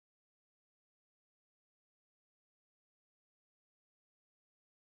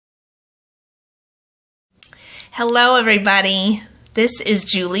Hello, everybody. This is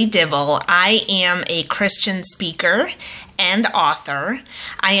Julie Dibble. I am a Christian speaker and author.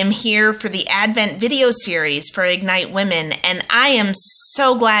 I am here for the Advent video series for Ignite Women, and I am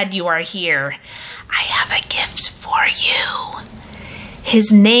so glad you are here. I have a gift for you.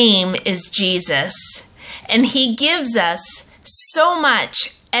 His name is Jesus, and he gives us so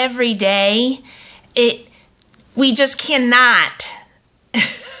much every day. We just cannot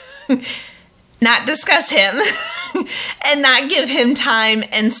not discuss him and not give him time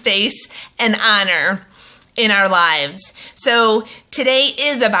and space and honor in our lives. So today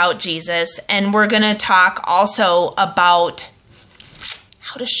is about Jesus, and we're going to talk also about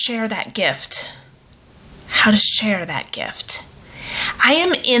how to share that gift. How to share that gift. I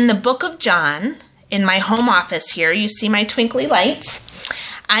am in the book of John in my home office here. You see my twinkly lights.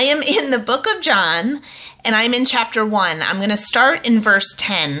 I am in the book of John, and I'm in chapter 1. I'm going to start in verse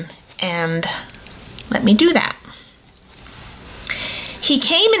 10, and let me do that. He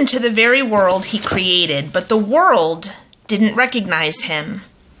came into the very world he created, but the world didn't recognize him.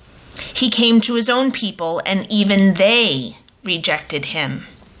 He came to his own people, and even they rejected him.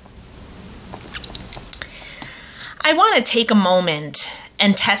 I want to take a moment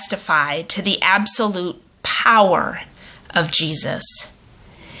and testify to the absolute power of Jesus.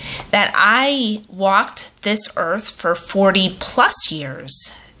 That I walked this earth for 40 plus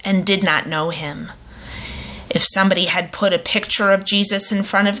years and did not know him. If somebody had put a picture of Jesus in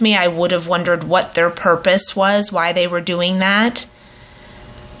front of me, I would have wondered what their purpose was, why they were doing that.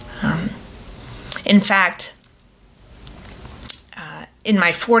 In fact, in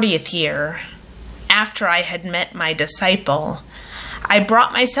my 40th year, after I had met my disciple, I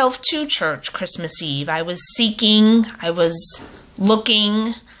brought myself to church Christmas Eve. I was seeking, I was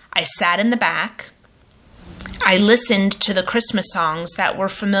looking, I sat in the back. I listened to the Christmas songs that were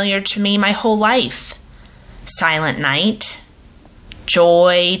familiar to me my whole life. Silent Night,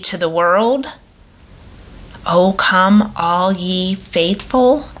 Joy to the World, Oh Come All Ye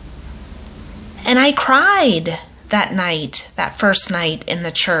Faithful. And I cried that night, that first night in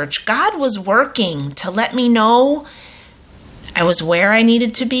the church. God was working to let me know I was where I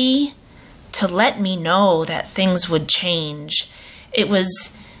needed to be, to let me know that things would change. It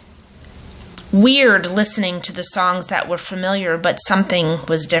was weird listening to the songs that were familiar, but something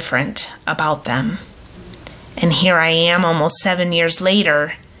was different about them. And here I am almost 7 years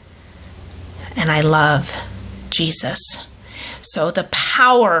later, and I love Jesus. So the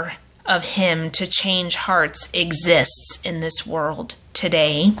power of him to change hearts exists in this world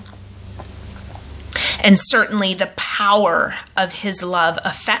today. And certainly the power of his love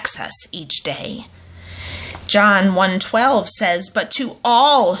affects us each day. John 1:12 says, "But to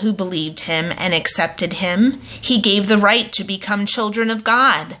all who believed him and accepted him, he gave the right to become children of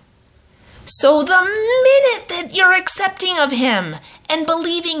God." So the minute that you're accepting of him and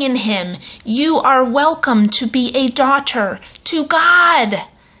believing in him, you are welcome to be a daughter to God.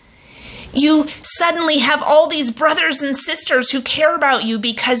 You suddenly have all these brothers and sisters who care about you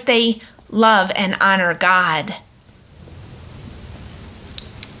because they love and honor God.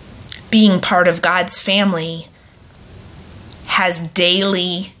 Being part of God's family has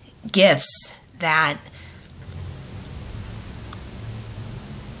daily gifts that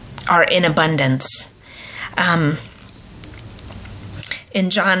are in abundance. In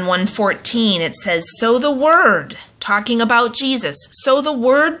John 1:14, it says, "So the Word," talking about Jesus, "so the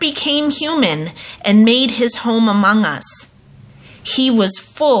Word became human and made his home among us. He was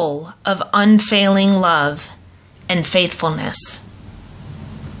full of unfailing love and faithfulness."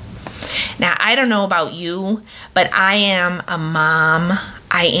 Now, I don't know about you, but I am a mom,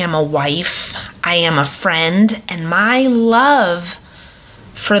 I am a wife, I am a friend, and my love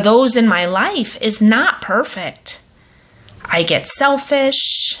for those in my life is not perfect. I get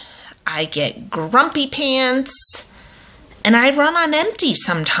selfish, I get grumpy pants, and I run on empty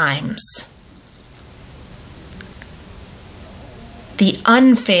sometimes. The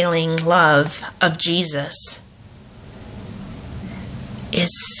unfailing love of Jesus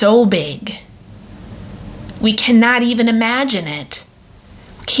is so big, we cannot even imagine it.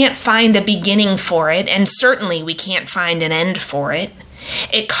 We can't find a beginning for it, and certainly we can't find an end for it.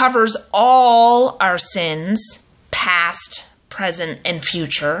 It covers all our sins, past, present, and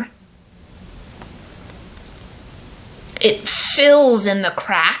future. It fills in the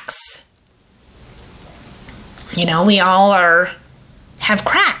cracks. You know, we all have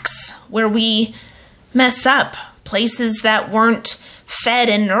cracks where we mess up, places that weren't fed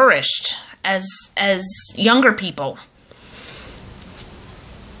and nourished as younger people.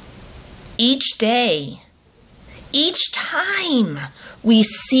 Each day, each time we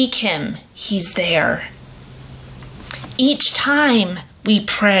seek him, he's there. Each time we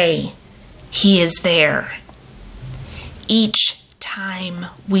pray, he is there. Each time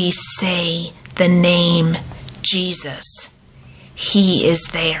we say the name Jesus, he is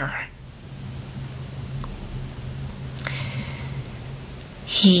there.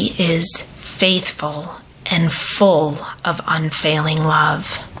 He is faithful and full of unfailing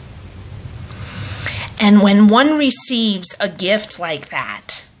love. And when one receives a gift like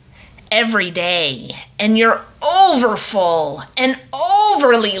that every day, and you're overfull and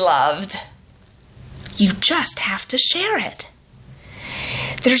overly loved, you just have to share it.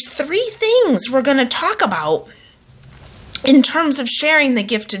 There's 3 things we're going to talk about in terms of sharing the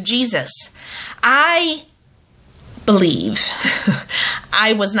gift of Jesus. I believe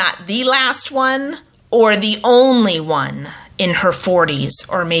I was not the last one or the only one in her 40s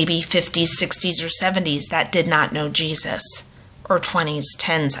or maybe 50s, 60s, or 70s that did not know Jesus, or 20s,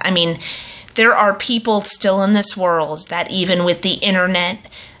 10s. I mean, there are people still in this world that even with the internet,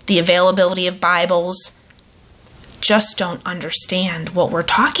 the availability of Bibles, just don't understand what we're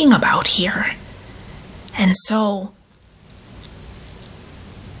talking about here. And so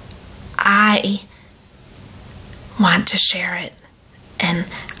I want to share it. And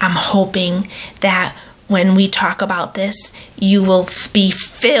I'm hoping that when we talk about this, you will be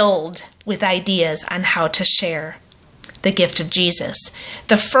filled with ideas on how to share the gift of Jesus.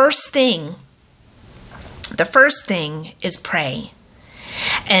 The first thing is pray.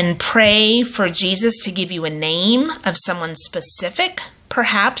 And pray for Jesus to give you a name of someone specific,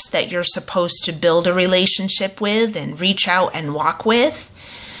 perhaps, that you're supposed to build a relationship with and reach out and walk with.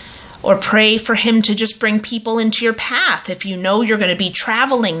 Or pray for him to just bring people into your path if you know you're going to be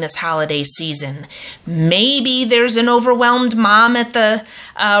traveling this holiday season. Maybe there's an overwhelmed mom at the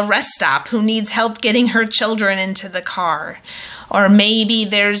rest stop who needs help getting her children into the car. Or maybe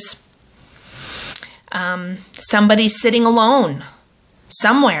there's somebody sitting alone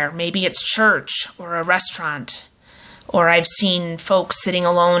somewhere. Maybe it's church or a restaurant. Or I've seen folks sitting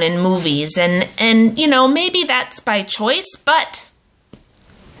alone in movies. And you know, maybe that's by choice, but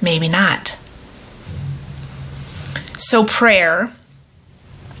maybe not. So prayer.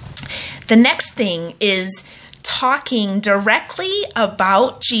 The next thing is talking directly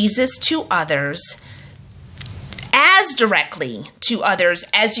about Jesus to others, as directly to others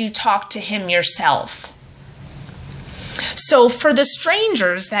as you talk to him yourself. So for the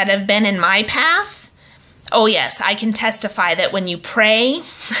strangers that have been in my path, oh yes, I can testify that when you pray,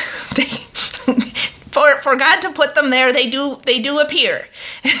 for God to put them there, they do appear.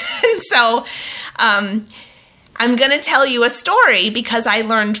 And so I'm going to tell you a story because I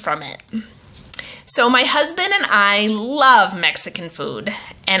learned from it. So my husband and I love Mexican food,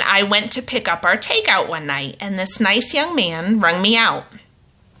 and I went to pick up our takeout one night, and this nice young man rung me out.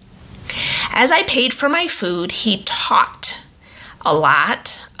 As I paid for my food, he talked a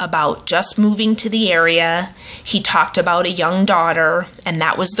lot about just moving to the area. He talked about a young daughter, and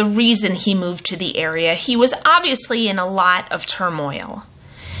that was the reason he moved to the area. He was obviously in a lot of turmoil.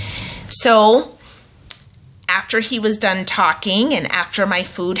 So after he was done talking and after my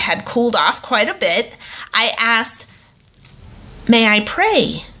food had cooled off quite a bit, I asked, "May I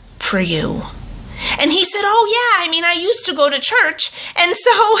pray for you?" And he said, "Oh yeah, I mean, I used to go to church." And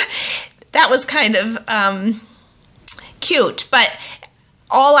so that was kind of cute, but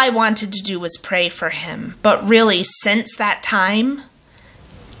all I wanted to do was pray for him. But really, since that time,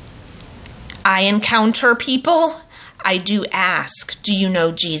 I encounter people, I do ask, "Do you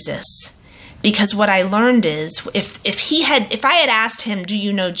know Jesus?" Because what I learned is, if I had asked him, "Do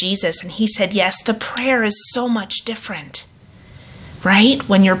you know Jesus?" and he said yes, the prayer is so much different, right?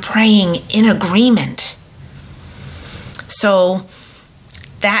 When you're praying in agreement. So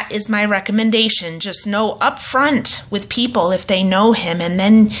that is my recommendation. Just know up front with people if they know him, and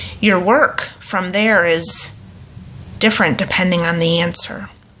then your work from there is different depending on the answer.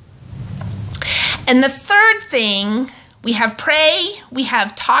 And the third thing, we have pray, we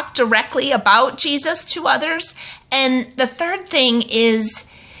have talk directly about Jesus to others, and the third thing is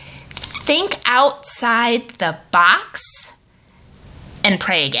think outside the box and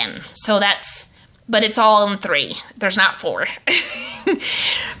pray again. So but it's all in 3. There's not 4.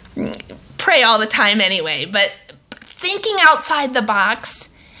 Pray all the time anyway, but thinking outside the box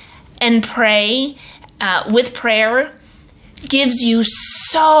and pray with prayer gives you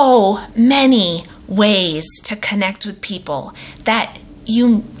so many ways to connect with people that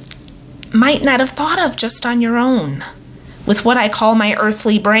you might not have thought of just on your own. With what I call my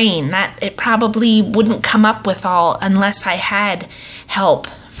earthly brain, that it probably wouldn't come up with all unless I had help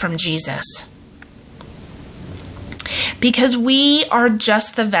from Jesus. Because we are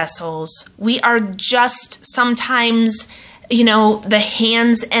just the vessels. We are just sometimes, the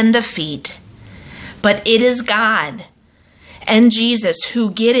hands and the feet. But it is God and Jesus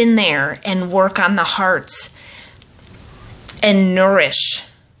who get in there and work on the hearts and nourish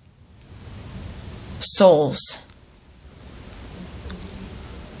souls.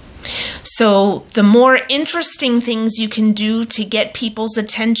 So the more interesting things you can do to get people's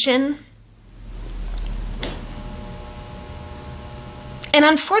attention. And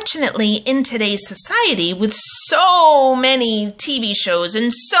unfortunately, in today's society, with so many TV shows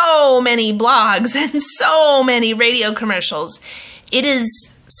and so many blogs and so many radio commercials, it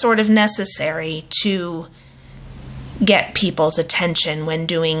is sort of necessary to get people's attention when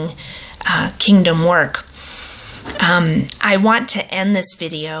doing kingdom work. I want to end this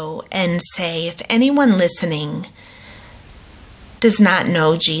video and say, if anyone listening does not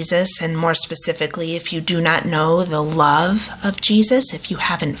know Jesus, and more specifically, if you do not know the love of Jesus, if you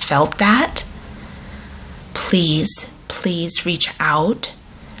haven't felt that, please reach out.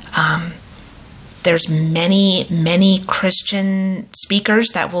 There's many Christian speakers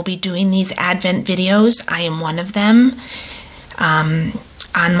that will be doing these Advent videos. I am one of them.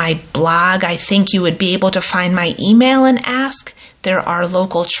 On my blog, I think you would be able to find my email and ask. There are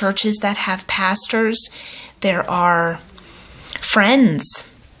local churches that have pastors. There are friends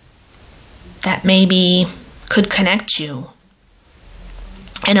that maybe could connect you.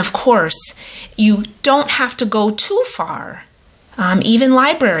 And of course, you don't have to go too far. Even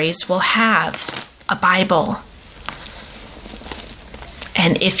libraries will have a Bible.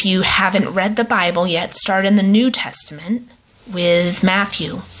 And if you haven't read the Bible yet, start in the New Testament with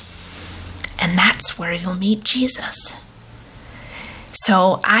Matthew. And that's where you'll meet Jesus.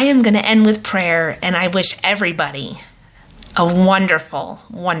 So I am going to end with prayer, and I wish everybody a wonderful,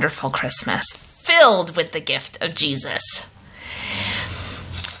 wonderful Christmas filled with the gift of Jesus.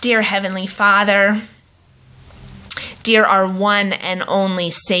 Dear Heavenly Father, dear our one and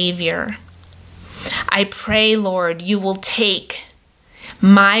only Savior, I pray, Lord, you will take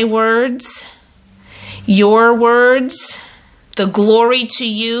my words, your words, the glory to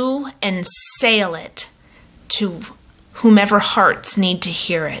you, and sail it to whomever hearts need to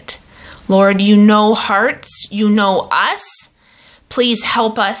hear it. Lord, you know hearts, you know us. Please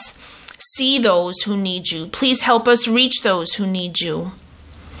help us see those who need you. Please help us reach those who need you.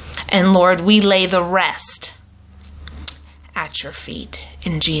 And Lord, we lay the rest at your feet.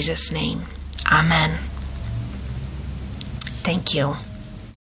 In Jesus' name, amen. Thank you.